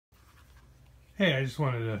Hey, I just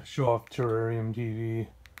wanted to show off Terrarium TV,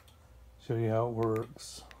 show you how it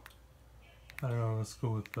works. I don't know, let's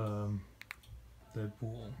go with Deadpool.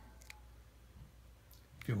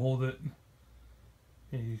 If you hold it,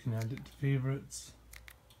 you can add it to favorites.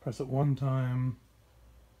 Press it one time.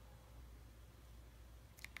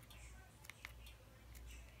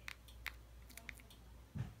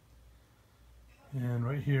 And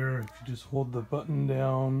right here, if you just hold the button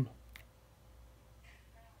down,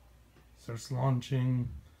 starts launching,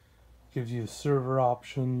 gives you the server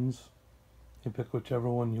options. You pick whichever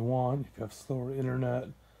one you want. If you have slower internet,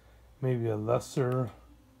 maybe a lesser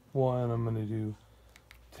one. I'm going to do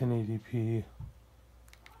 1080p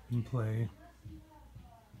and play.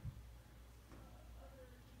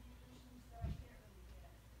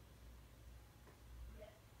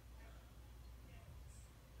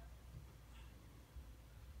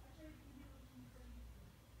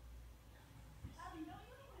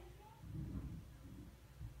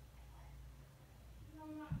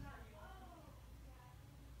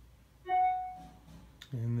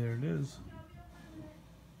 And there it is.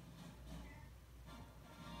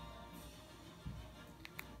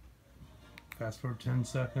 Fast forward 10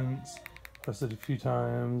 seconds. Press it a few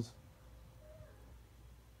times.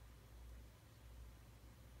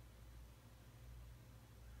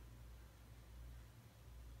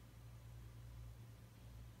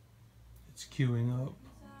 It's queuing up.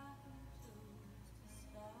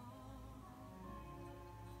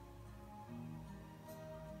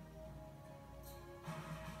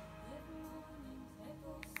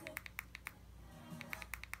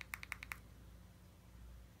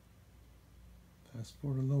 Fast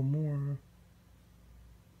forward a little more.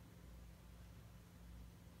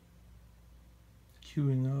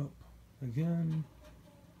 Queuing up again.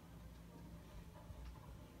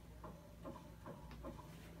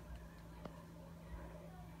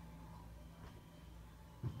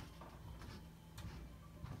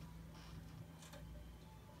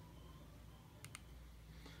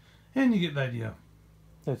 And you get the idea.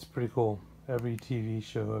 It's pretty cool. Every TV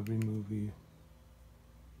show, every movie.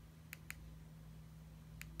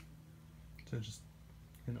 So just,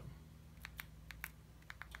 you know.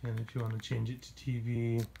 And if you want to change it to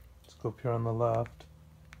TV, let's go up here on the left.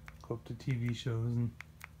 Go up to TV shows, and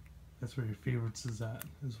that's where your favorites is at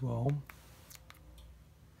as well.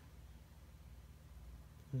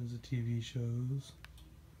 There's the TV shows.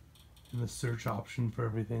 And the search option for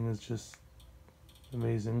everything is just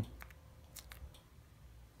amazing.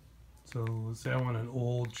 So let's say I want an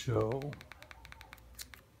old show,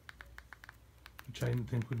 which I didn't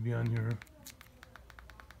think would be on here.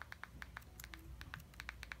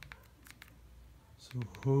 So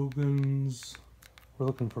Hogan's, we're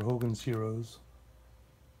looking for Hogan's Heroes.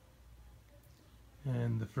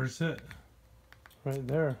 And the first hit, right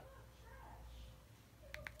there.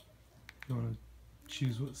 You want to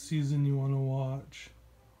choose what season you want to watch.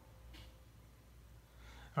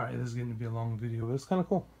 Alright, this is going to be a long video, but it's kind of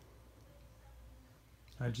cool.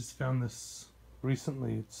 I just found this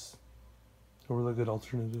recently. It's a really good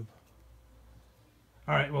alternative.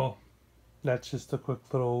 Alright, well, that's just a quick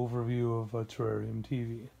little overview of Terrarium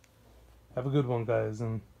TV. Have a good one, guys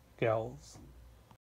and gals.